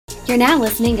You're now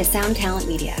listening to Sound Talent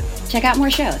Media. Check out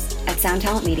more shows at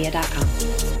soundtalentmedia.com.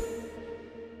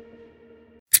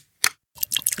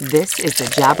 This is the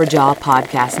Jabberjaw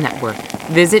Podcast Network.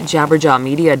 Visit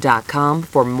jabberjawmedia.com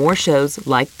for more shows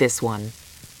like this one.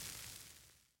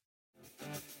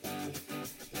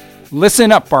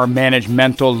 Listen up, our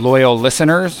managemental loyal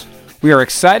listeners. We are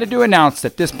excited to announce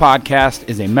that this podcast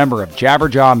is a member of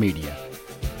Jabberjaw Media.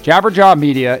 Jabberjaw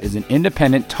Media is an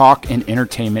independent talk and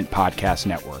entertainment podcast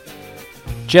network.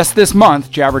 Just this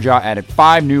month, Jabberjaw added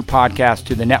 5 new podcasts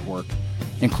to the network,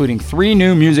 including 3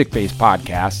 new music-based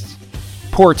podcasts,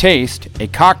 Poor Taste, a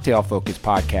cocktail-focused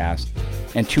podcast,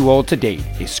 and Too Old to Date,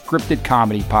 a scripted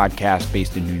comedy podcast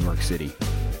based in New York City.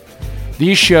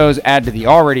 These shows add to the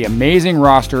already amazing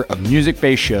roster of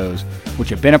music-based shows which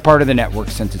have been a part of the network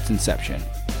since its inception.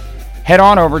 Head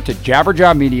on over to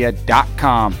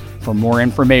jabberjawmedia.com for more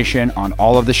information on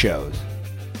all of the shows.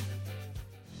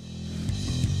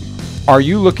 Are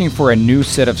you looking for a new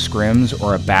set of scrims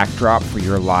or a backdrop for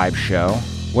your live show?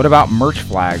 What about merch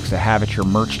flags to have at your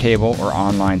merch table or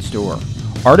online store?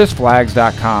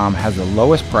 Artistflags.com has the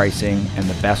lowest pricing and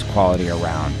the best quality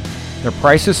around. Their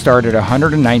prices start at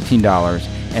 $119,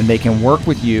 and they can work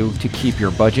with you to keep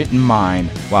your budget in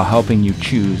mind while helping you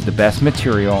choose the best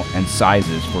material and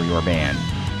sizes for your band.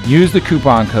 Use the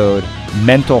coupon code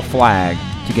MENTALFLAG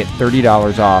to get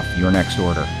 $30 off your next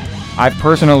order. I've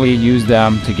personally used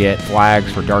them to get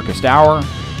flags for Darkest Hour,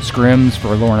 scrims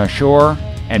for Lorna Shore,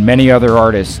 and many other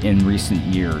artists in recent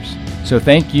years. So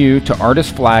thank you to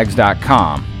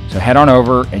artistflags.com. So head on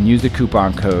over and use the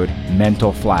coupon code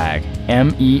MENTALFLAG,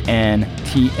 MENTALFLAG,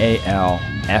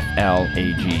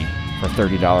 for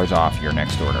 $30 off your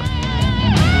next order.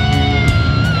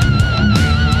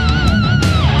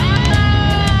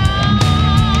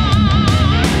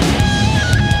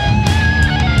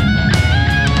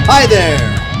 Hi there!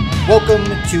 Welcome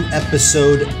to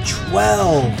episode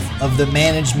 12 of the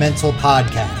Managemental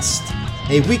Podcast,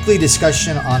 a weekly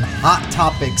discussion on hot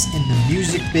topics in the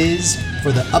music biz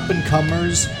for the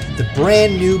up-and-comers, the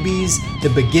brand newbies, the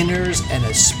beginners, and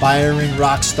aspiring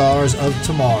rock stars of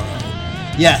tomorrow.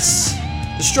 Yes,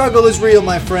 the struggle is real,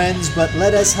 my friends, but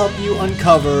let us help you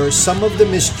uncover some of the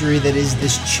mystery that is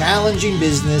this challenging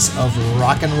business of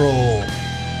rock and roll.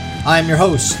 I'm your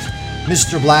host,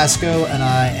 Mr. Blasco, and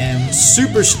I am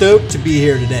super stoked to be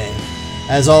here today.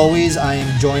 As always, I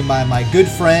am joined by my good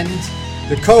friend,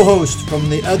 the co-host from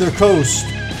the other coast,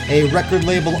 a record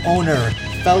label owner,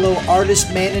 fellow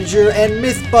artist manager, and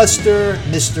mythbuster,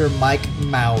 Mr. Mike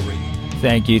Mowry.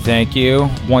 Thank you.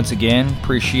 Once again,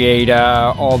 appreciate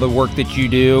all the work that you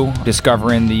do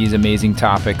discovering these amazing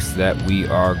topics that we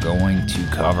are going to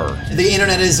cover. The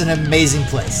internet is an amazing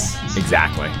place.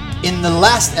 Exactly. In the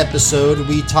last episode,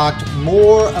 we talked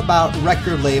more about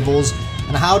record labels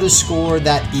and how to score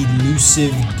that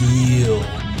elusive deal.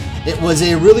 It was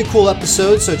a really cool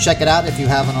episode, so check it out if you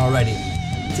haven't already.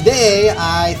 Today,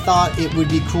 I thought it would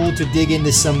be cool to dig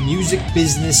into some music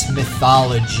business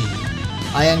mythology.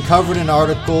 I uncovered an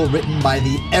article written by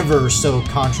the ever so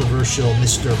controversial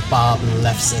Mr. Bob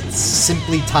Lefsetz,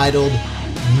 simply titled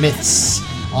Myths,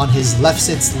 on his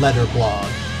Lefsetz Letter blog.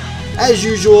 As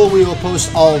usual, we will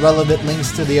post all relevant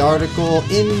links to the article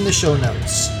in the show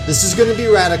notes. This is going to be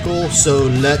radical, so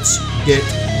let's get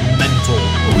mental.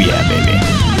 Oh yeah, baby.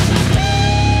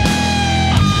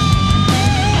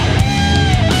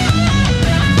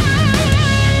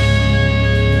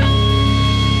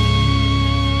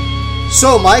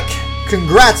 So, Mike,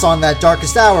 congrats on that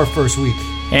Darkest Hour first week.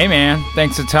 Hey man,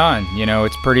 thanks a ton.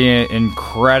 It's pretty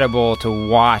incredible to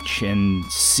watch and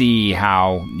see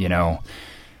how,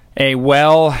 a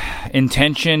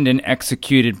well-intentioned and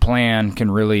executed plan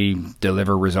can really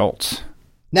deliver results.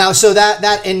 Now, so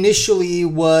that initially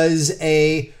was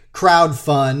a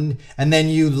crowdfund, and then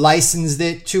you licensed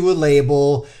it to a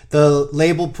label. The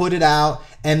label put it out,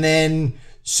 and then,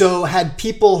 so had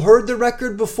people heard the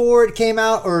record before it came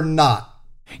out or not?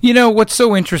 What's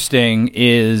so interesting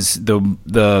is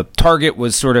the target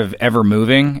was sort of ever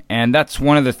moving, and that's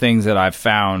one of the things that I've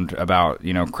found about,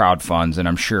 crowd funds, and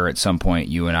I'm sure at some point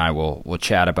you and I will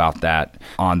chat about that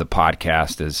on the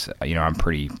podcast, as, I'm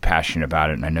pretty passionate about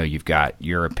it, and I know you've got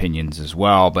your opinions as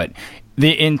well, but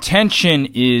the intention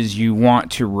is you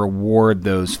want to reward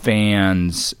those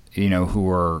fans who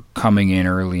are coming in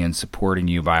early and supporting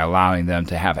you by allowing them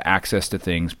to have access to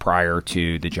things prior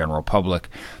to the general public.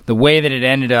 The way that it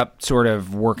ended up sort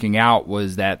of working out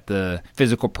was that the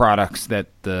physical products that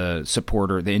the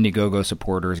Indiegogo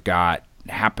supporters got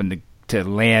happened to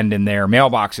land in their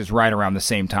mailboxes right around the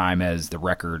same time as the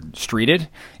record streeted.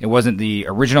 It wasn't the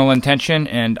original intention,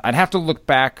 and I'd have to look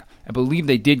back I believe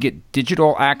they did get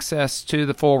digital access to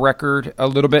the full record a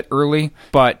little bit early.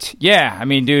 But yeah, I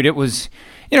mean, dude, it was,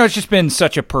 it's just been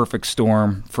such a perfect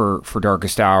storm for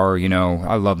Darkest Hour.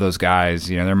 I love those guys.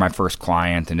 They're my first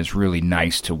client, and it's really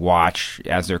nice to watch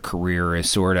as their career is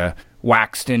sort of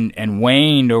waxed and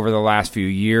waned over the last few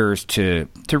years to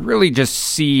really just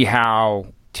see how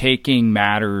taking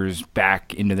matters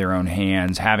back into their own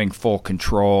hands, having full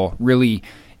control, really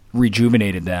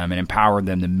rejuvenated them and empowered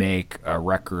them to make a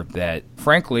record that,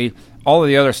 frankly, all of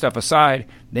the other stuff aside,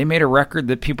 they made a record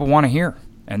that people want to hear.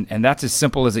 And that's as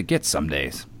simple as it gets some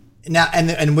days. Now,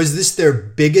 and was this their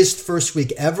biggest first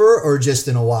week ever, or just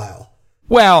in a while?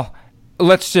 Well,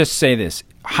 let's just say this.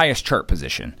 Highest chart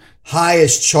position.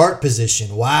 Highest chart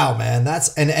position. Wow, man.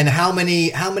 That's and how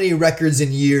many records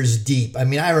in years deep? I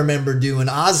mean, I remember doing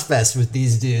Ozfest with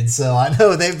these dudes, so I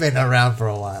know they've been around for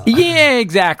a while. Yeah,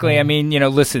 exactly. I mean,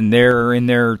 listen, they're in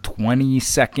their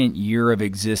 22nd year of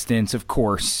existence, of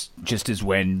course, just as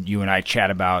when you and I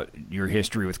chat about your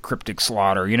history with Cryptic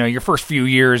Slaughter. Your first few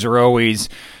years are always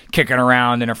kicking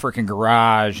around in a freaking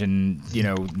garage, and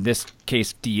this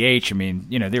case DH, I mean,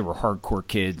 they were hardcore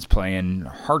kids playing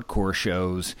hardcore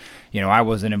shows. I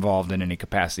wasn't involved in any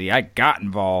capacity. I got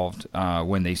involved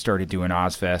when they started doing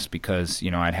Ozfest because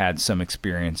I'd had some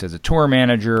experience as a tour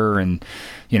manager, and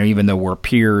even though we're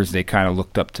peers, they kind of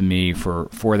looked up to me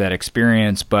for that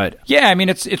experience. But yeah, I mean,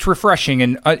 it's refreshing,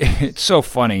 and it's so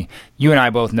funny. You and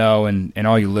I both know, and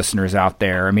all you listeners out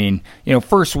there, I mean,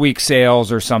 first week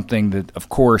sales are something that, of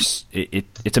course,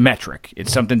 it's a metric.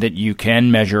 It's something that you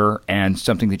can measure and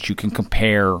something that you can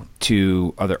compare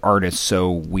to other artists,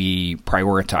 so we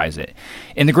prioritize it.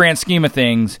 In the grand scheme of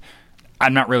things,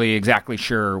 I'm not really exactly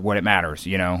sure what it matters,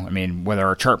 I mean, whether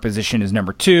our chart position is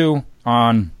number 2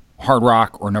 on Hard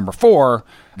Rock or number 4,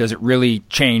 does it really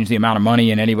change the amount of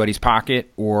money in anybody's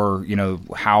pocket, or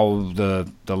how the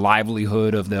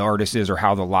livelihood of the artist is, or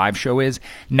how the live show is?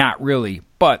 Not really.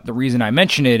 But the reason I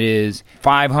mention it is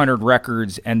 500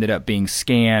 records ended up being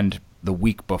scanned the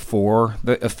week before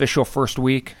the official first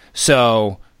week.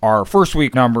 So our first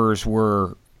week numbers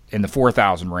were in the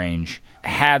 4,000 range.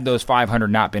 Had those 500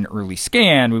 not been early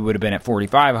scanned, we would have been at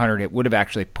 4,500. It would have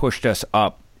actually pushed us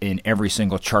up in every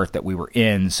single chart that we were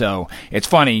in. So it's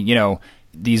funny,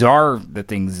 these are the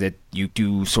things that you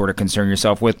do sort of concern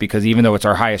yourself with, because even though it's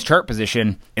our highest chart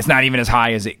position, it's not even as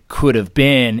high as it could have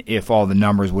been if all the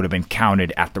numbers would have been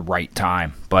counted at the right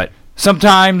time. But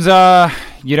sometimes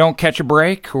you don't catch a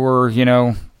break, or,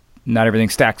 not everything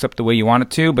stacks up the way you want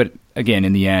it to. But again,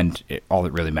 in the end, all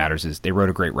that really matters is they wrote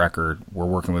a great record. We're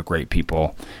working with great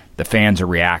people. The fans are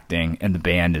reacting, and the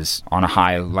band is on a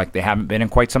high like they haven't been in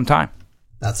quite some time.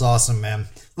 That's awesome, man.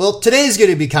 Well, today's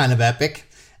going to be kind of epic,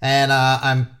 and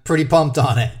I'm pretty pumped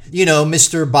on it.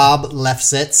 Mr. Bob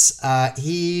Lefsetz,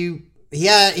 he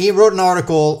wrote an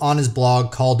article on his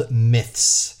blog called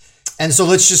Myths. And so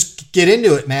let's just get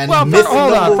into it, man. Well,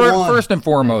 hold on. First and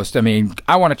foremost, I mean,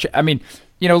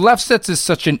 Lefsetz is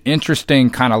such an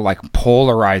interesting kind of like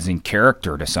polarizing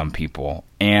character to some people.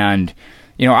 And,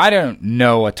 I don't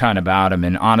know a ton about him.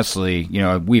 And honestly,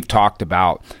 we've talked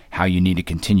about how you need to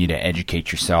continue to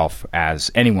educate yourself as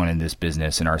anyone in this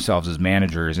business, and ourselves as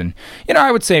managers. And,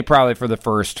 I would say probably for the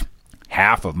first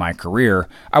half of my career,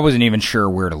 I wasn't even sure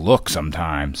where to look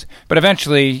sometimes. But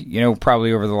eventually,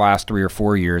 probably over the last 3 or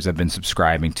 4 years, I've been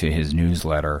subscribing to his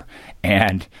newsletter.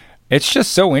 And it's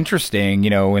just so interesting,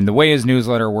 and the way his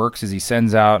newsletter works is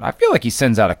I feel like he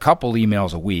sends out a couple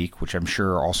emails a week, which I'm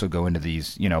sure also go into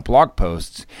these, blog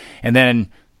posts. And then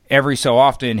every so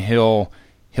often he'll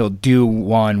do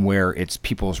one where it's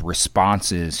people's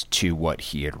responses to what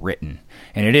he had written.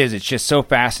 And it's just so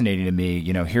fascinating to me.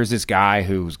 Here's this guy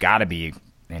who's got to be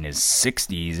in his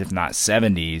 60s, if not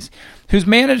 70s, who's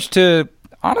managed to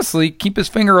honestly keep his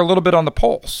finger a little bit on the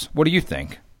pulse. What do you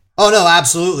think? Oh, no,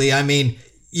 absolutely. I mean,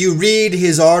 you read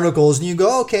his articles and you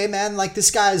go, okay, man, like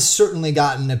this guy's certainly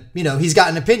he's got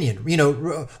an opinion.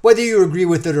 Whether you agree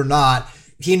with it or not,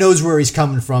 he knows where he's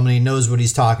coming from and he knows what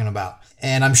he's talking about.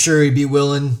 And I'm sure he'd be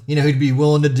willing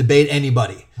to debate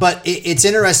anybody. But it's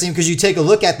interesting because you take a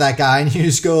look at that guy and you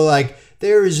just go like,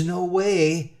 there is no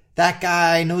way that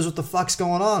guy knows what the fuck's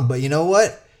going on. But you know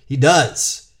what? He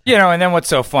does. And then what's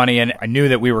so funny, and I knew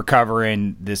that we were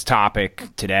covering this topic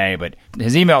today, but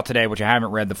his email today, which I haven't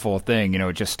read the full thing,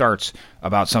 it just starts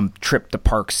about some trip to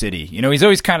Park City. He's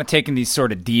always kind of taking these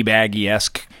sort of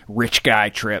D-baggy-esque rich guy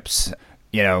trips,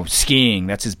 skiing,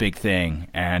 that's his big thing.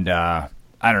 And,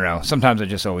 I don't know. Sometimes I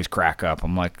just always crack up.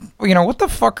 I'm like, what the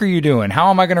fuck are you doing?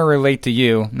 How am I going to relate to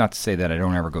you? Not to say that I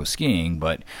don't ever go skiing,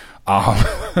 but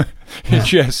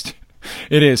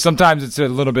It is. Sometimes it's a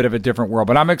little bit of a different world,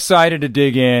 but I'm excited to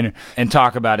dig in and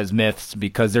talk about his myths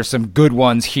because there's some good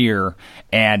ones here,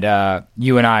 and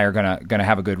you and I are gonna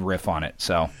have a good riff on it.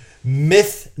 So,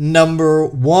 myth number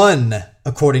 1,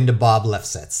 according to Bob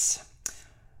Lefsetz: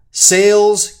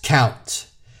 sales count.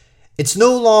 It's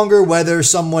no longer whether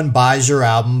someone buys your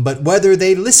album, but whether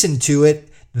they listen to it.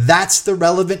 That's the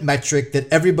relevant metric that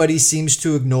everybody seems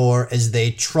to ignore as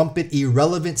they trumpet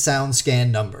irrelevant SoundScan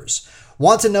numbers.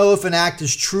 Want to know if an act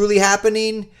is truly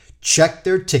happening? Check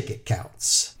their ticket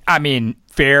counts. I mean,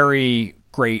 very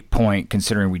great point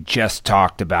considering we just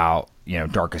talked about,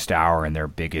 Darkest Hour and their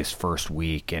biggest first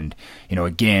week. And,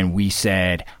 again, we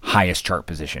said highest chart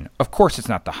position. Of course, it's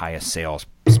not the highest sales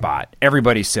spot.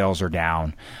 Everybody's sales are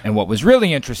down. And what was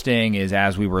really interesting is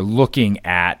as we were looking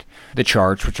at the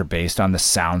charts, which are based on the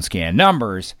SoundScan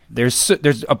numbers, there's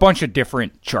a bunch of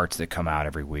different charts that come out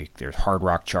every week. There's Hard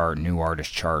Rock chart, New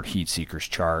Artist chart, Heat Seekers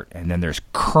chart, and then there's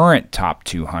current top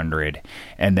 200,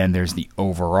 and then there's the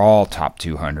overall top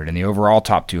 200. And the overall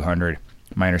top 200,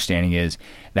 my understanding is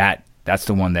that that's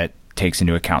the one that takes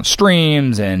into account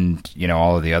streams and,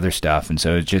 all of the other stuff. And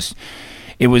so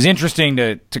it was interesting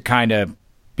to kind of,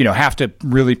 have to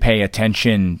really pay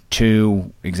attention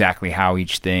to exactly how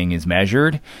each thing is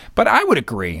measured. But I would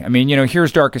agree. I mean,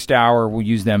 here's Darkest Hour. We'll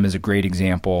use them as a great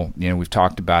example. We've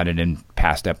talked about it in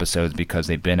past episodes because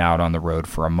they've been out on the road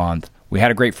for a month. We had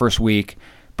a great first week,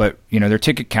 but, their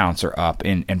ticket counts are up.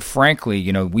 And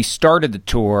frankly, we started the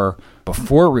tour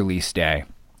before release day.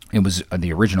 It was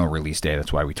the original release day.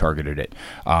 That's why we targeted it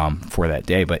for that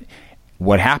day. But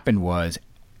what happened was,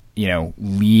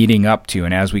 leading up to,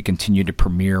 and as we continued to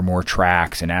premiere more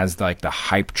tracks, and as like the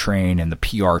hype train and the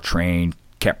PR train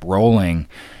kept rolling,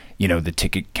 the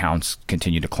ticket counts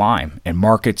continued to climb. And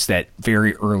markets that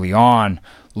very early on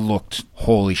looked,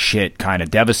 holy shit, kind of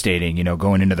devastating,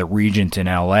 going into the Regent in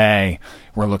LA,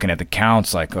 we're looking at the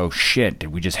counts like, oh shit,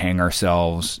 did we just hang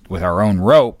ourselves with our own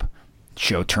rope?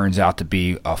 Show turns out to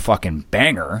be a fucking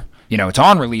banger. It's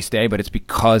on release day, but it's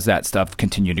because that stuff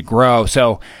continued to grow.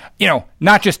 So,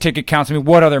 not just ticket counts. I mean,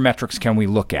 what other metrics can we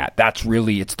look at?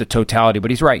 It's the totality.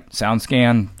 But he's right.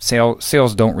 SoundScan,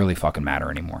 sales don't really fucking matter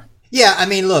anymore. Yeah, I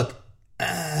mean, look,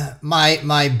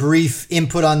 my brief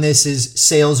input on this is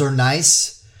sales are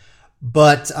nice,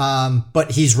 but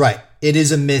he's right. It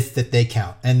is a myth that they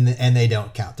count and they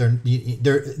don't count.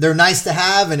 They're nice to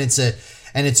have, and it's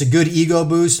a good ego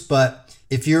boost, but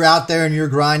if you're out there and you're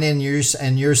grinding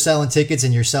and you're selling tickets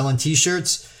and you're selling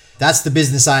t-shirts, that's the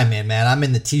business I'm in, man. I'm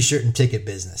in the t-shirt and ticket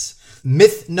business.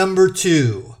 Myth number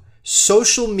 2,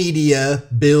 social media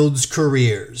builds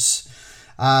careers.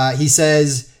 He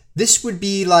says, this would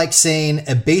be like saying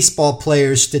a baseball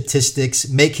player's statistics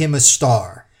make him a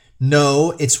star.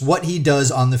 No, it's what he does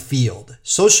on the field.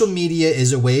 Social media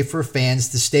is a way for fans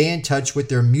to stay in touch with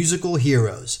their musical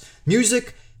heroes.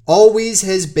 Music always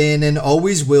has been and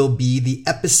always will be the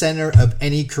epicenter of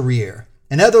any career.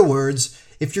 In other words,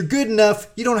 if you're good enough,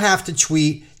 you don't have to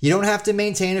tweet, you don't have to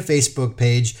maintain a Facebook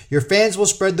page, your fans will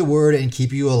spread the word and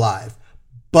keep you alive.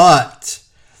 But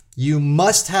you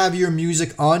must have your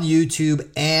music on YouTube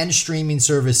and streaming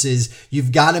services.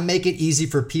 You've got to make it easy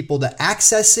for people to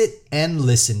access it and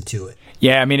listen to it.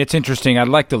 Yeah, I mean, it's interesting. I'd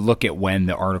like to look at when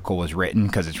the article was written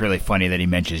because it's really funny that he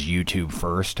mentions YouTube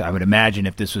first. I would imagine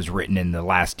if this was written in the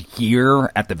last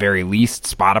year, at the very least,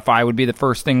 Spotify would be the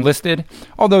first thing listed,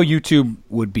 although YouTube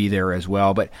would be there as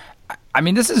well. But, I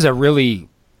mean, this is a really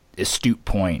astute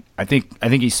point. I think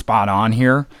he's spot on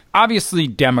here. Obviously,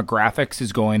 demographics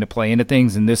is going to play into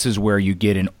things, and this is where you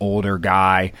get an older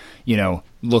guy,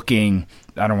 looking,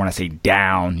 I don't want to say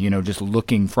down, just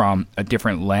looking from a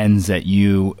different lens that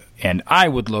you and I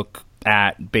would look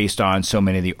at based on so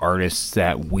many of the artists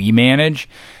that we manage.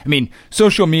 I mean,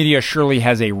 social media surely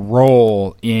has a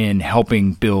role in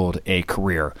helping build a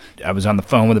career. I was on the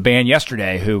phone with a band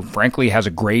yesterday who frankly has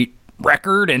a great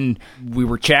record, and we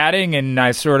were chatting, and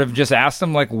I sort of just asked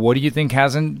them, like, what do you think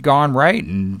hasn't gone right?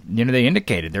 And, they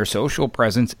indicated their social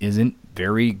presence isn't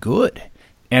very good.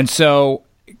 And so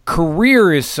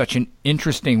career is such an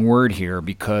interesting word here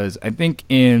because I think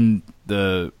in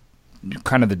the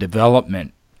kind of the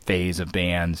development phase of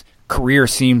bands, career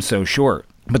seems so short.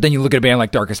 But then you look at a band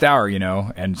like Darkest Hour,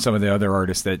 and some of the other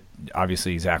artists that,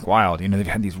 obviously Zakk Wylde, they've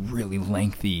had these really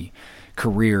lengthy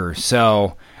careers.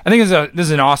 So I think this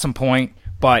is an awesome point,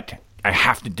 but I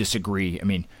have to disagree. I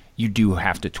mean, you do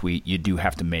have to tweet. You do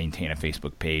have to maintain a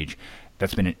Facebook page.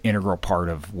 That's been an integral part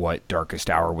of what Darkest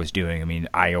Hour was doing. I mean,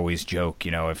 I always joke,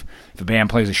 if a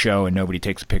band plays a show and nobody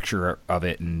takes a picture of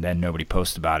it and then nobody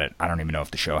posts about it, I don't even know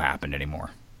if the show happened anymore.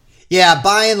 Yeah,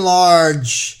 by and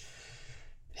large,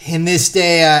 in this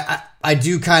day, I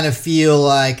do kind of feel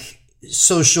like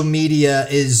social media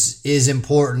is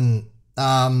important.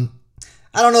 I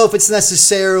don't know if it's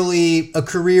necessarily a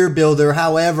career builder.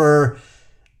 However,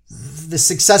 the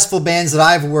successful bands that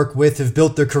I've worked with have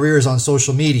built their careers on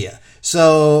social media.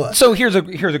 So here's a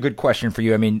good question for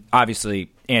you. I mean, obviously,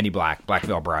 Andy Black, Black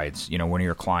Veil Brides, one of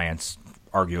your clients,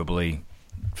 arguably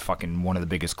fucking one of the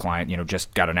biggest clients,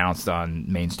 just got announced on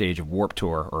main stage of Warped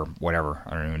Tour or whatever.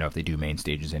 I don't even know if they do main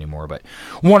stages anymore, but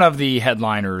one of the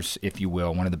headliners, if you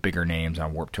will, one of the bigger names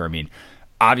on Warped Tour. I mean,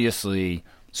 obviously,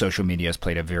 social media has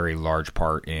played a very large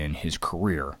part in his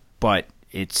career, but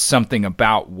it's something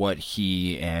about what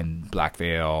he and Black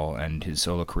Veil and his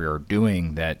solo career are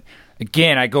doing that,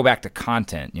 again, I go back to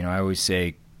content. I always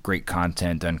say great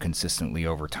content done consistently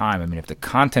over time. I mean, if the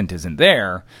content isn't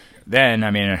there, then,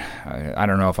 I mean, I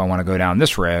don't know if I want to go down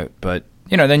this route, but,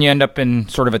 then you end up in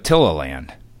sort of Attila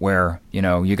land where,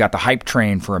 you got the hype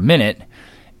train for a minute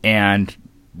and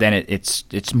then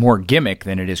it's more gimmick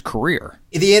than it is career.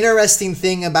 The interesting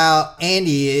thing about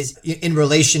Andy is, in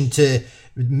relation to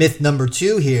myth number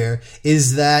 2 here,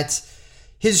 is that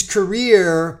his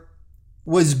career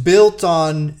was built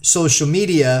on social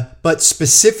media, but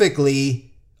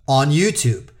specifically on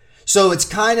YouTube. So it's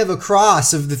kind of a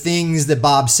cross of the things that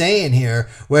Bob's saying here,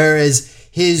 whereas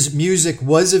his music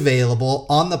was available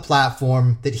on the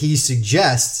platform that he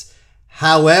suggests.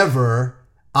 However,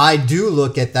 I do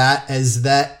look at that as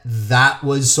that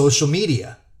was social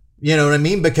media. You know what I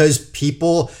mean? Because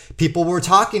people were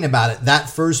talking about it. That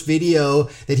first video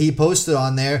that he posted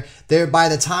on there, by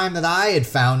the time that I had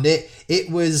found it,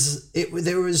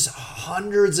 there was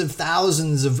hundreds of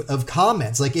thousands of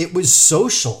comments. Like, it was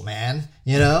social, man,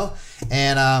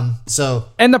 And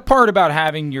and the part about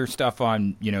having your stuff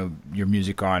on, your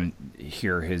music on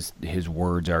here, his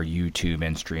words are YouTube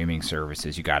and streaming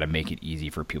services. You got to make it easy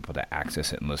for people to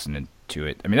access it and listen to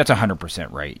it. I mean, that's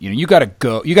 100% right. You got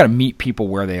to meet people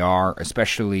where they are,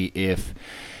 especially if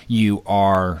you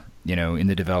are, in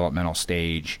the developmental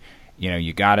stage.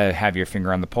 You got to have your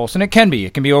finger on the pulse, and it can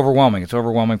be overwhelming. It's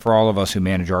overwhelming for all of us who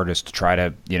manage artists to try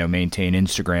to, maintain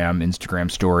Instagram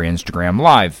story, Instagram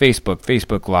Live,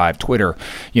 Facebook Live, Twitter,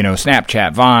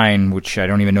 Snapchat, Vine, which I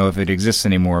don't even know if it exists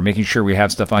anymore, making sure we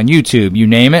have stuff on YouTube, you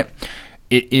name it.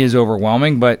 It is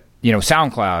overwhelming, but,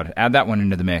 SoundCloud, add that one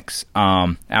into the mix.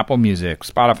 Apple Music,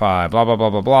 Spotify, blah, blah, blah,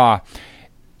 blah, blah.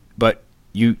 But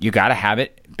you got to have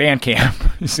it.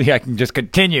 Bandcamp. See, I can just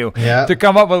continue to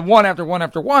come up with one after one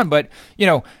after one. But,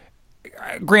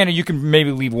 granted, you can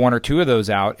maybe leave one or two of those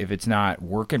out if it's not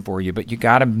working for you. But you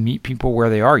got to meet people where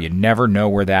they are. You never know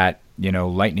where that,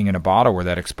 lightning in a bottle, where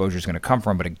that exposure is going to come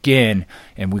from. But again,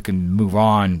 and we can move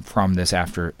on from this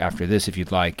after this if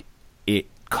you'd like, it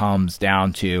comes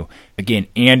down to, again,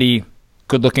 Andy,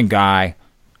 good-looking guy,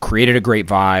 created a great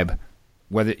vibe.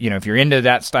 Whether, if you're into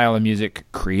that style of music,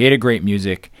 created great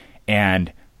music,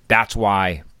 and that's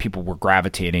why people were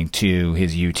gravitating to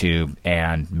his YouTube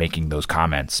and making those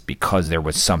comments, because there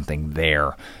was something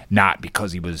there, not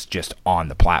because he was just on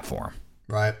the platform.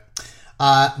 Right.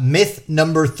 Myth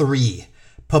number 3,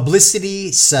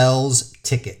 publicity sells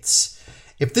tickets.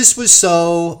 If this was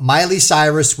so, Miley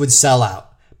Cyrus would sell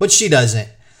out, but she doesn't.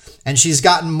 And she's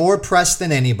gotten more press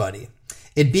than anybody.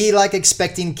 It'd be like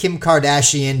expecting Kim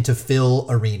Kardashian to fill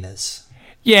arenas.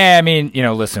 Yeah, I mean,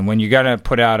 listen, when you got to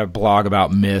put out a blog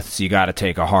about myths, you got to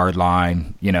take a hard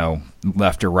line,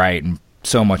 left or right. And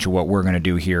so much of what we're going to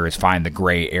do here is find the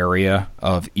gray area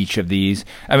of each of these.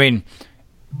 I mean,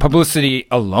 publicity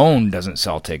alone doesn't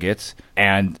sell tickets.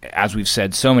 And as we've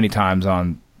said so many times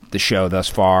on the show thus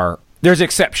far, there's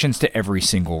exceptions to every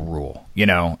single rule,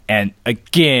 And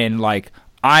again, like,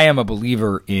 I am a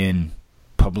believer in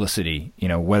publicity,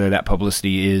 whether that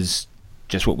publicity is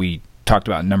just what we talked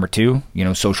about in number 2,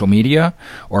 social media,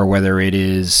 or whether it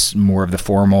is more of the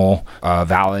formal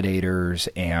validators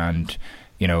and,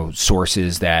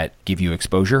 sources that give you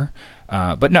exposure.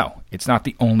 But no, it's not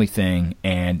the only thing,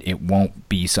 and it won't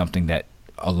be something that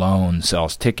alone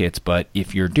sells tickets. But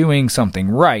if you're doing something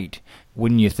right,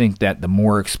 wouldn't you think that the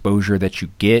more exposure that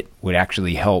you get would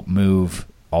actually help move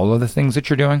all of the things that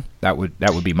you're doing? That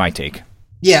would be my take.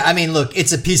 Yeah, I mean, look,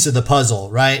 it's a piece of the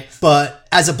puzzle, right? But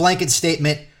as a blanket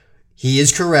statement, he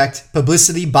is correct.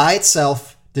 Publicity by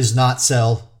itself does not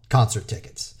sell concert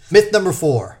tickets. Myth number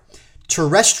 4,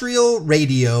 terrestrial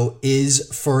radio is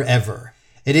forever.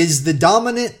 It is the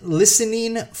dominant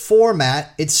listening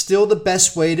format. It's still the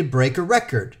best way to break a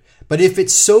record. But if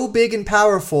it's so big and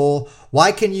powerful,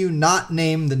 why can you not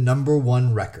name the number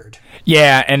 1 record?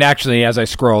 Yeah, and actually, as I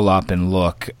scroll up and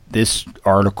look, this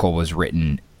article was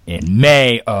written in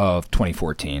May of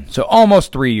 2014. So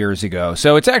almost 3 years ago.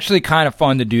 So it's actually kind of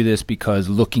fun to do this because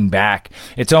looking back,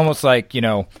 it's almost like,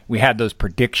 we had those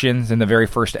predictions in the very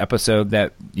first episode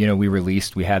that, we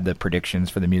released. We had the predictions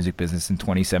for the music business in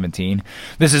 2017.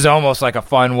 This is almost like a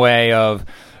fun way of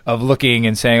looking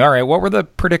and saying, all right, what were the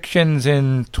predictions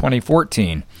in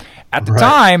 2014? At the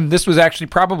time, this was actually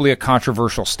probably a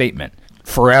controversial statement.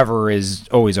 Forever is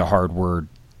always a hard word,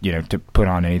 to put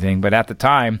on anything. But at the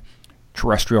time,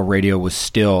 terrestrial radio was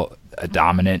still a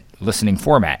dominant listening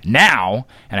format. Now,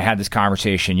 and I had this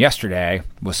conversation yesterday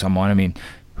with someone,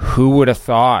 who would have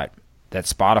thought that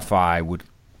Spotify would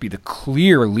be the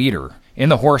clear leader in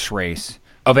the horse race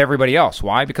of everybody else?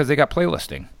 Why? Because they got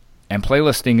playlisting. And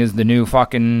playlisting is the new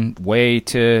fucking way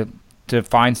to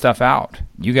find stuff out.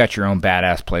 You got your own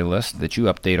badass playlist that you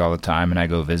update all the time and I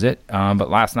go visit. But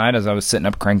last night as I was sitting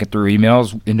up cranking through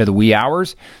emails into the wee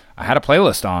hours, I had a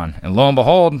playlist on. And lo and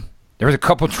behold, there was a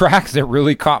couple tracks that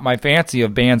really caught my fancy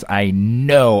of bands I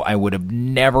know I would have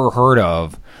never heard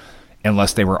of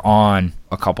unless they were on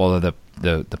a couple of the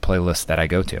playlists that I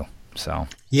go to. So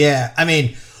yeah,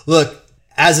 look,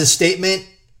 as a statement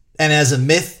and as a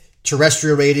myth,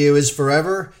 terrestrial radio is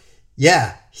forever.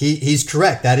 Yeah, he's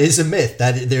correct. That is a myth.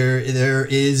 That there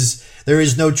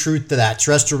is no truth to that.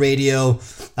 Terrestrial radio,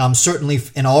 certainly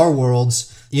in our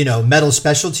worlds, metal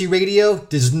specialty radio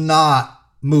does not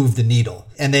move the needle.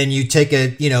 And then you take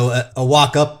a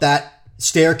walk up that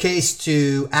staircase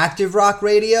to active rock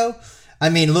radio.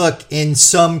 Look, in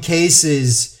some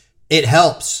cases it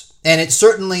helps. And it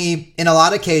certainly, in a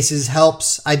lot of cases,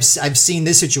 helps. I've seen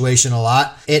this situation a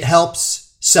lot. It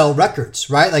helps sell records,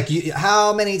 right? Like,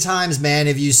 how many times, man,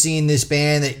 have you seen this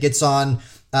band that gets on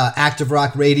active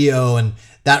rock radio and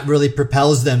that really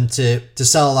propels them to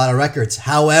sell a lot of records?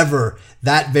 However,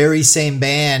 that very same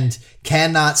band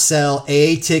cannot sell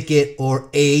a ticket or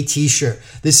a t-shirt.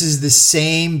 This is the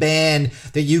same band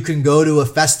that you can go to a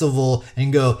festival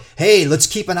and go, hey, let's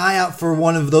keep an eye out for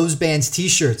one of those band's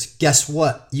t-shirts. Guess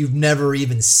what? You've never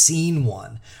even seen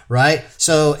one, right?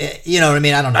 So, you know what I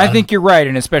mean? I don't know. I think you're right,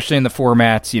 and especially in the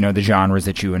formats, the genres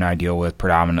that you and I deal with,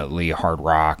 predominantly hard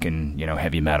rock and,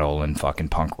 heavy metal and fucking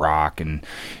punk rock and,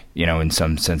 in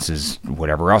some senses,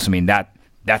 whatever else.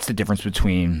 That's the difference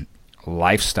between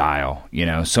lifestyle.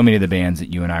 So many of the bands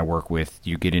that you and I work with,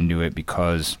 you get into it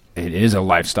because it is a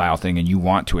lifestyle thing and you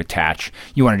want to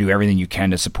do everything you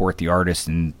can to support the artist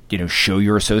and, show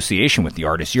your association with the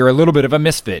artist. You're a little bit of a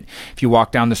misfit if you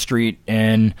walk down the street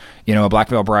in, a Black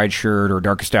Veil Bride shirt or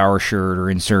Darkest Hour shirt or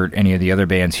insert any of the other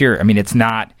bands here. It's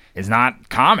not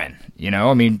common,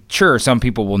 sure, some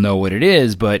people will know what it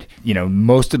is, but,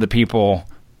 most of the people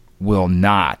will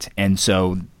not. And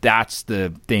so that's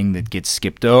the thing that gets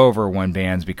skipped over when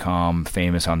bands become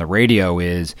famous on the radio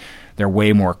is they're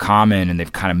way more common and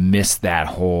they've kind of missed that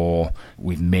whole,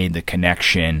 we've made the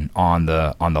connection on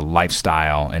the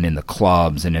lifestyle and in the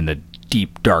clubs and in the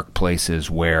deep dark places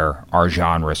where our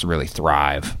genres really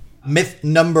thrive. Myth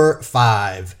number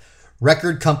 5,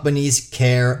 record companies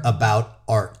care about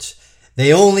art.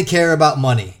 They only care about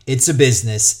money. It's a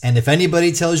business. And if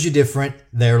anybody tells you different,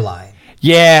 they're lying.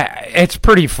 Yeah, it's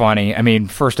pretty funny.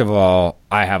 First of all,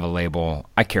 I have a label.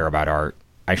 I care about art.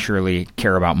 I surely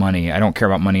care about money. I don't care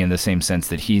about money in the same sense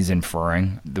that he's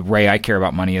inferring. The way I care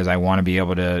about money is I want to be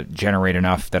able to generate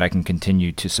enough that I can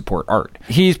continue to support art.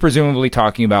 He's presumably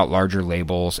talking about larger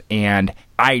labels, and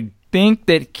I think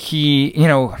that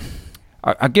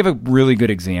I'll give a really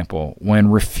good example. When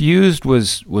Refused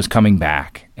was coming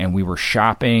back and we were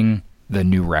shopping the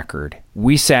new record,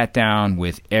 we sat down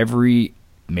with every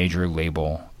major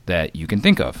label that you can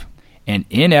think of. And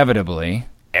inevitably,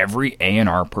 every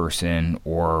A&R person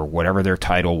or whatever their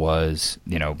title was,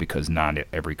 because not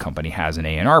every company has an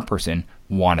A&R person,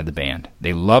 wanted the band.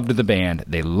 They loved the band.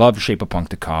 They loved Shape of Punk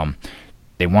to Come.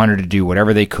 They wanted to do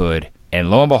whatever they could.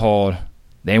 And lo and behold,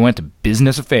 they went to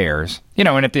business affairs,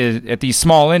 and at these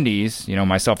small indies,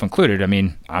 myself included,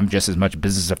 I'm just as much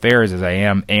business affairs as I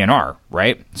am A&R,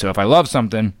 right? So if I love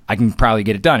something, I can probably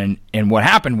get it done. And what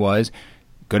happened was,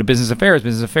 go to Business Affairs.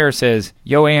 Business Affairs says,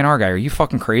 yo, A&R guy, are you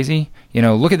fucking crazy?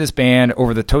 Look at this band.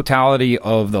 Over the totality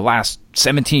of the last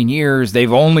 17 years,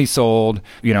 they've only sold,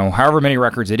 however many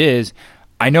records it is.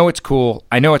 I know it's cool.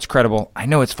 I know it's credible. I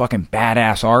know it's fucking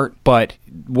badass art. But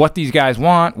what these guys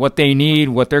want, what they need,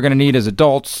 what they're going to need as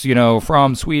adults,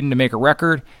 from Sweden to make a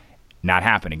record, not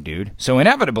happening, dude. So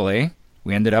inevitably,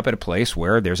 we ended up at a place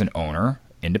where there's an owner,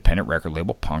 independent record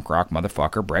label, punk rock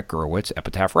motherfucker, Brett Gurewitz,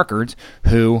 Epitaph Records,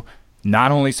 who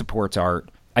not only supports art,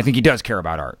 I think he does care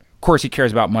about art. Of course, he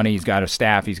cares about money. He's got a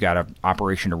staff. He's got an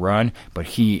operation to run, but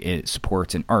he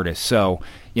supports an artist. So,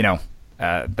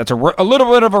 That's a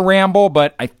little bit of a ramble,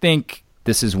 but I think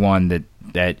this is one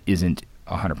that isn't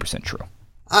 100% true.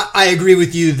 I agree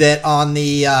with you that on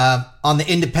the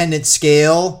independent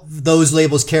scale, those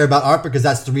labels care about art because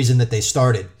that's the reason that they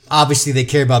started. Obviously, they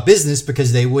care about business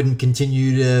because they wouldn't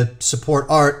continue to support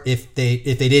art if they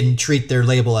didn't treat their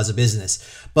label as a business.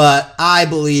 But I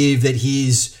believe that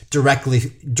he's directly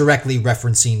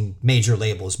referencing major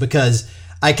labels because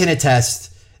I can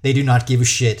attest they do not give a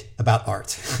shit about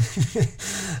art.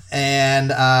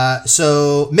 And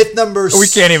so myth number... We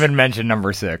can't even mention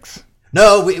number 6.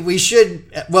 No, we should.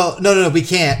 Well, no, we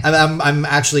can't. I'm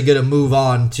actually going to move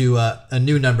on to a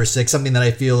new number 6, something that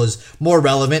I feel is more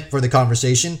relevant for the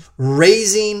conversation.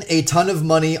 Raising a ton of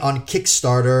money on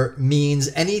Kickstarter means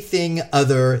anything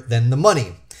other than the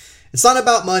money. It's not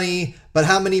about money, but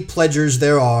how many pledgers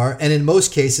there are, and in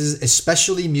most cases,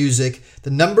 especially music, the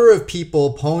number of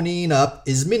people ponying up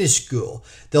is minuscule.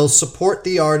 They'll support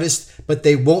the artist, but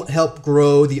they won't help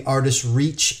grow the artist's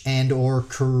reach and or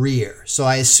career. So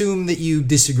I assume that you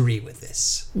disagree with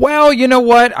this. Well, you know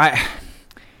what?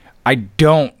 I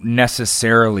don't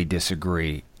necessarily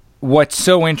disagree. What's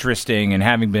so interesting, and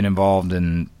having been involved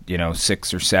in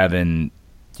 6 or 7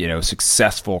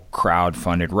 successful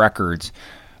crowd-funded records,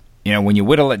 when you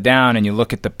whittle it down and you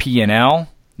look at the P&L,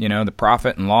 the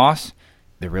profit and loss,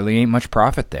 there really ain't much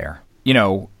profit there.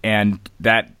 And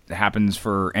that happens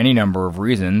for any number of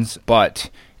reasons, but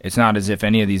it's not as if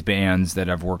any of these bands that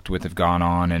I've worked with have gone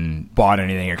on and bought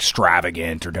anything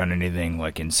extravagant or done anything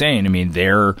like insane. I mean,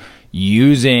 they're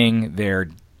using their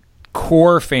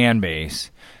core fan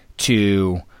base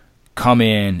to come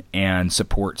in and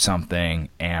support something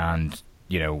and,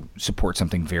 support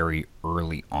something very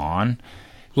early on.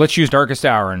 Let's use Darkest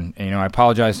Hour, and I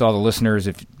apologize to all the listeners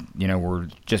if we're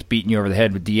just beating you over the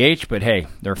head with DH, but hey,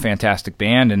 they're a fantastic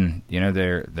band, and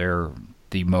they're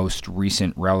the most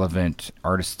recent relevant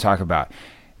artists to talk about.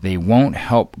 They won't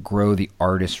help grow the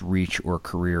artist's reach or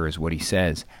career, is what he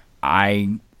says. I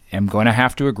am going to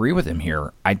have to agree with him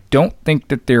here. I don't think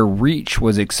that their reach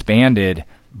was expanded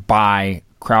by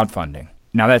crowdfunding.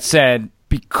 Now that said,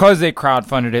 because they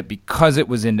crowdfunded it, because it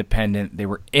was independent, they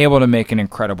were able to make an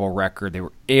incredible record. They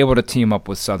were able to team up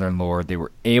with Southern Lord. They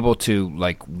were able to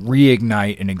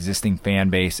reignite an existing fan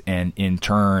base, and in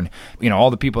turn,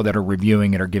 all the people that are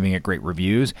reviewing it are giving it great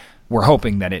reviews. We're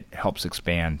hoping that it helps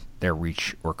expand their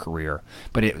reach or career.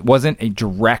 But it wasn't a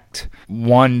direct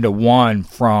one-to-one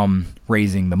from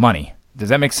raising the money. Does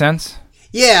that make sense?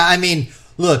 Yeah, I mean,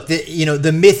 look,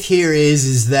 the myth here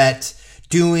is that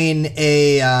doing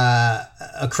a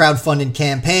crowdfunding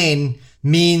campaign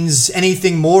means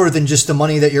anything more than just the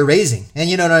money that you're raising. And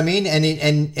you know what I mean?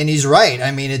 And he's right.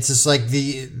 I mean, it's just like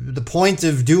the point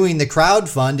of doing the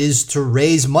crowdfund is to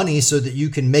raise money so that you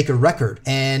can make a record.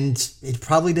 And it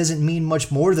probably doesn't mean much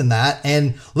more than that.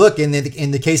 And look, in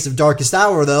the case of Darkest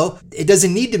Hour, though, it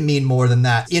doesn't need to mean more than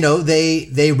that.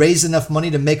 They raised enough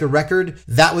money to make a record.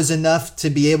 That was enough to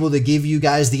be able to give you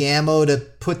guys the ammo to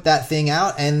put that thing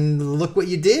out. And look what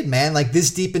you did, man. Like,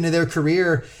 this deep into their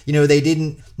career, they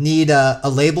didn't need a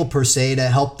label per se to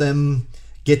help them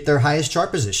get their highest chart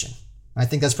position. I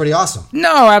think that's pretty awesome.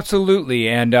 No, absolutely.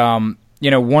 And,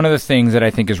 one of the things that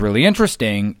I think is really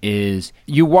interesting is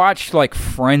you watch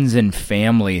friends and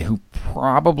family who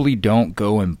probably don't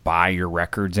go and buy your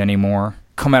records anymore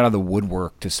come out of the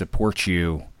woodwork to support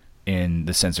you in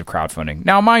the sense of crowdfunding.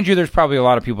 Now, mind you, there's probably a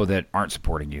lot of people that aren't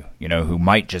supporting you, who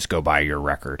might just go buy your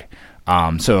record.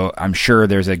 So I'm sure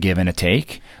there's a give and a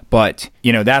take, but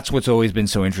that's what's always been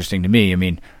so interesting to me. I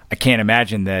mean, I can't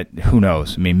imagine that, who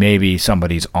knows? I mean, maybe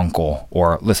somebody's uncle,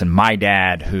 or listen, my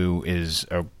dad, who is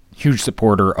a huge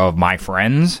supporter of my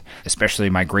friends, especially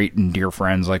my great and dear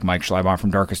friends like Mike Schleibon from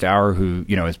Darkest Hour, who,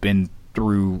 has been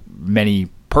through many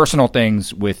personal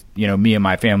things with, me and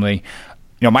my family.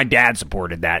 My dad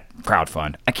supported that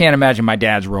crowdfund. I can't imagine my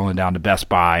dad's rolling down to Best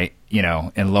Buy,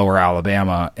 in Lower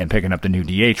Alabama and picking up the new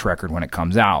DH record when it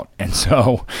comes out. And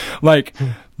so,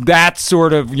 that's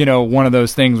sort of, one of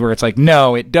those things where it's like,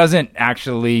 no, it doesn't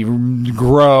actually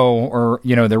grow or,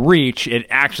 the reach. It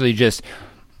actually just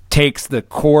takes the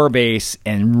core base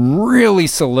and really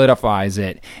solidifies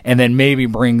it, and then maybe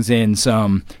brings in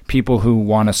some people who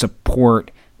want to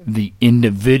support the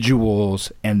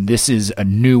individuals, and this is a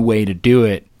new way to do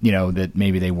it, that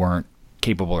maybe they weren't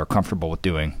capable or comfortable with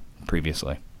doing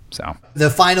previously. So the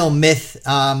final myth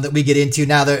that we get into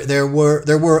now, there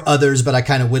were others, but I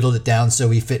kind of whittled it down so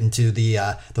we fit into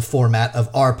the format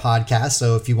of our podcast.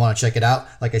 So if you want to check it out,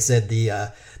 like I said,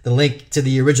 the link to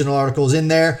the original article is in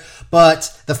there.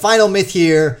 But the final myth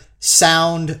here: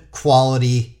 sound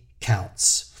quality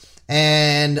counts.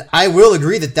 And I will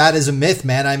agree that that is a myth,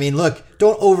 man. I mean, look,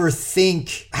 don't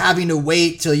overthink having to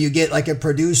wait till you get like a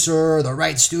producer or the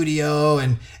right studio.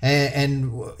 And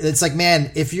it's like,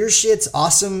 man, if your shit's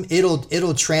awesome,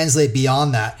 it'll translate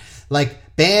beyond that. Like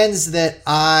bands that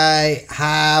I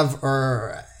have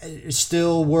or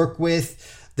still work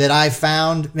with that I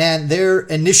found, man, their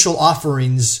initial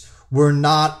offerings were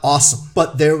not awesome,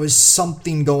 but there was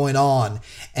something going on,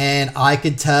 and I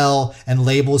could tell, and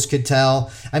labels could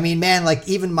tell. I mean, man, like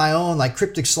even my own, like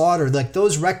Cryptic Slaughter, like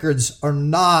those records are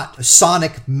not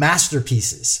sonic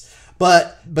masterpieces,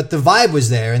 but the vibe was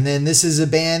there. And then this is a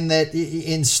band that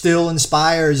still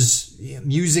inspires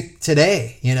music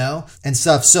today, you know, and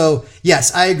stuff. So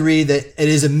yes, I agree that it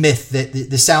is a myth that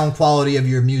the sound quality of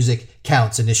your music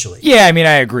counts initially. Yeah, I mean,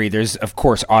 I agree. There's, of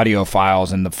course,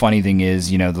 audiophiles, and the funny thing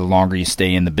is, you know, the longer you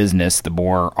stay in the business, the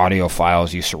more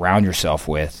audiophiles you surround yourself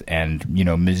with, and, you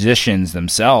know, musicians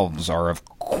themselves are, of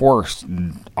course,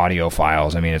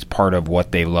 audiophiles. I mean, it's part of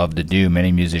what they love to do.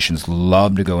 Many musicians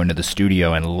love to go into the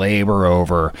studio and labor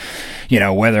over, you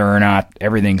know, whether or not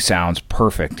everything sounds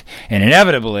perfect. And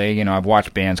inevitably, you know, I've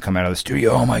watched bands come out of the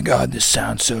studio, oh my God, this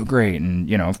sounds so great. And,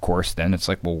 you know, of course, then it's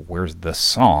like, well, where's the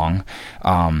song?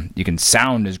 You can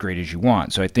sound as great as you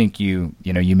want. So I think you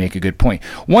make a good point.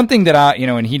 One thing that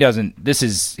and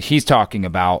he's talking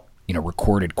about, you know,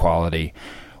 recorded quality.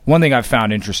 One thing I've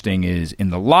found interesting is in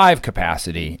the live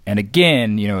capacity, and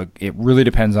again, you know, it really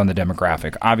depends on the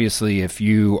demographic. Obviously, if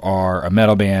you are a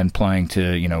metal band playing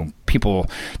to, you know, people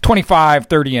 25,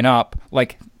 30 and up,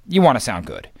 like, you want to sound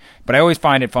good. But I always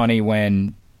find it funny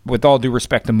when, with all due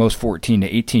respect to most 14 to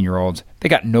 18-year-olds, they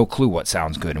got no clue what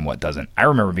sounds good and what doesn't. I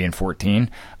remember being 14.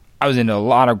 I was into a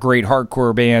lot of great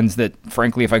hardcore bands that,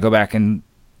 frankly, if I go back and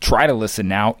try to listen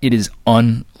now, it is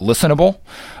unlistenable.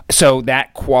 So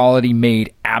that quality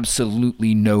made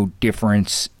absolutely no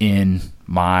difference in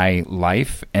my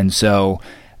life. And so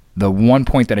the one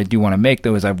point that I do want to make,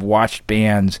 though, is I've watched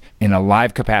bands in a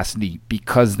live capacity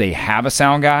because they have a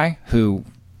sound guy who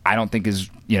I don't think is,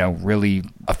 you know, really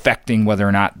affecting whether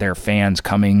or not their fans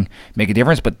coming make a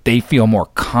difference, but they feel more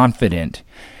confident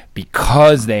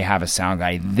because they have a sound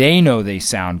guy. They know they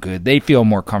sound good. They feel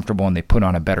more comfortable, and they put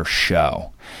on a better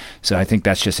show. So I think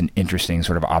that's just an interesting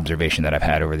sort of observation that I've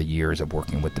had over the years of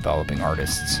working with developing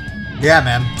artists. Yeah,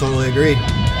 man. Totally agreed.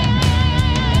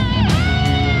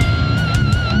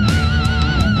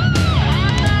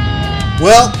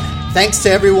 Well, thanks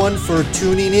to everyone for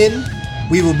tuning in.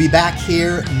 We will be back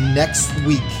here next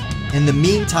week. In the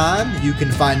meantime, you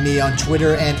can find me on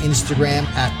Twitter and Instagram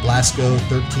at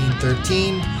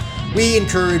Blasco1313. We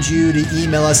encourage you to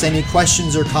email us any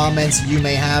questions or comments you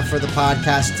may have for the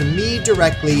podcast to me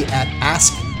directly at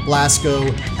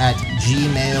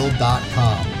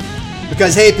askblasco@gmail.com.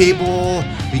 Because, hey people,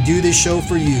 we do this show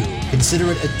for you.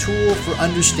 Consider it a tool for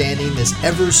understanding this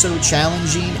ever so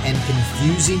challenging and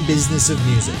confusing business of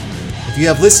music. If you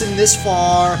have listened this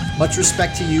far, much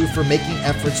respect to you for making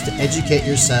efforts to educate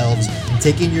yourselves and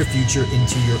taking your future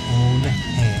into your own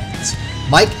hands.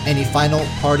 Mike, any final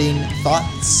parting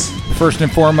thoughts? First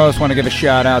and foremost, want to give a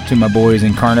shout out to my boys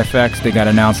in Carnifex. They got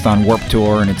announced on Warped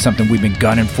Tour, and it's something we've been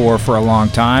gunning for a long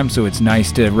time, so it's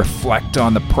nice to reflect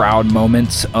on the proud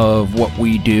moments of what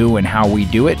we do and how we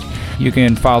do it. You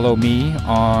can follow me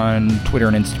on Twitter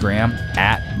and Instagram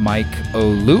at Mike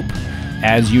O'Loop.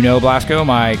 As you know, Blasco,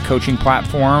 my coaching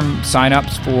platform,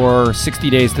 signups for 60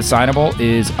 Days to Signable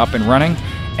is up and running,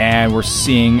 and we're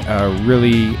seeing a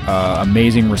really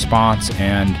amazing response,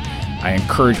 and I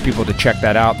encourage people to check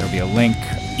that out. There'll be a link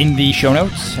in the show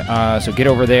notes, so get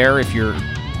over there if you're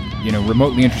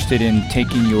remotely interested in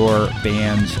taking your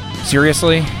bands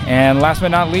seriously. And last but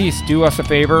not least, do us a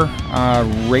favor,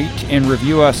 rate and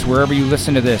review us wherever you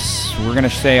listen to this. We're going to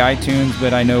say iTunes,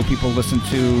 but I know people listen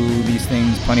to these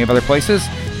things plenty of other places,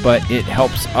 but it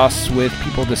helps us with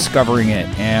people discovering it.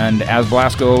 And as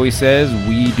Blasco always says,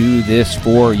 we do this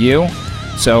for you,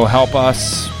 so help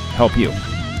us help you.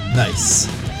 Nice.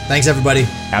 Thanks, everybody.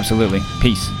 Absolutely.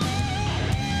 Peace.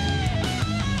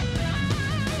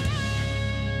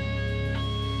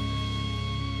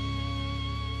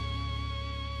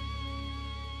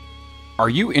 Are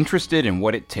you interested in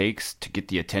what it takes to get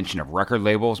the attention of record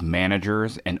labels,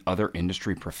 managers, and other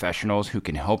industry professionals who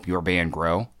can help your band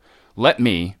grow? Let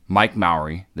me, Mike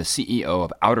Mowry, the CEO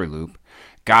of Outer Loop,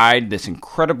 guide this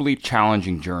incredibly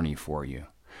challenging journey for you.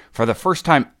 For the first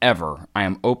time ever, I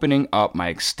am opening up my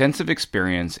extensive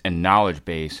experience and knowledge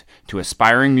base to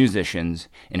aspiring musicians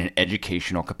in an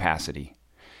educational capacity.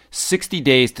 60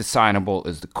 Days to Signable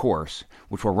is the course,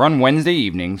 which will run Wednesday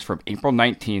evenings from April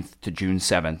 19th to June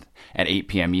 7th at 8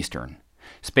 p.m. Eastern.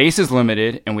 Space is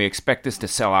limited, and we expect this to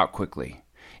sell out quickly.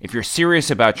 If you're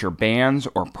serious about your band's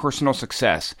or personal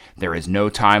success, there is no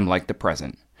time like the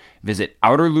present. Visit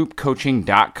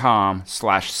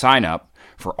outerloopcoaching.com/signup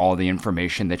for all the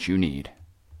information that you need.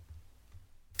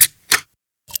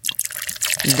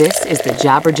 This is the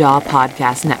Jabberjaw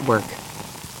Podcast Network.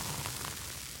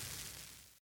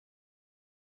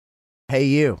 Hey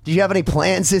you, do you have any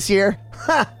plans this year?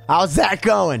 How's that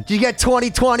going? Did you get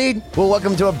 2020? Well,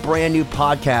 welcome to a brand new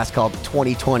podcast called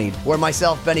 2020, where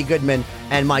myself, Benny Goodman,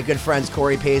 and my good friends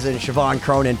Corey Paisley and Siobhan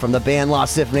Cronin from the band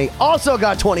Lost Symphony also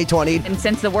got 2020. And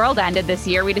since the world ended this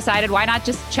year, we decided why not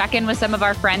just check in with some of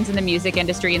our friends in the music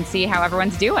industry and see how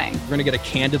everyone's doing. We're going to get a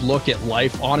candid look at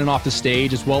life on and off the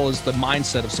stage, as well as the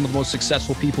mindset of some of the most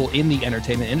successful people in the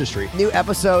entertainment industry. New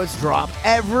episodes drop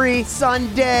every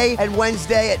Sunday and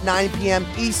Wednesday at 9 p.m.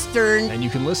 Eastern. And you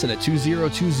can listen at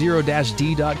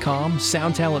 2020-d.com,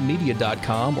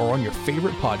 soundtalentmedia.com, or on your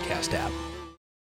favorite podcast app.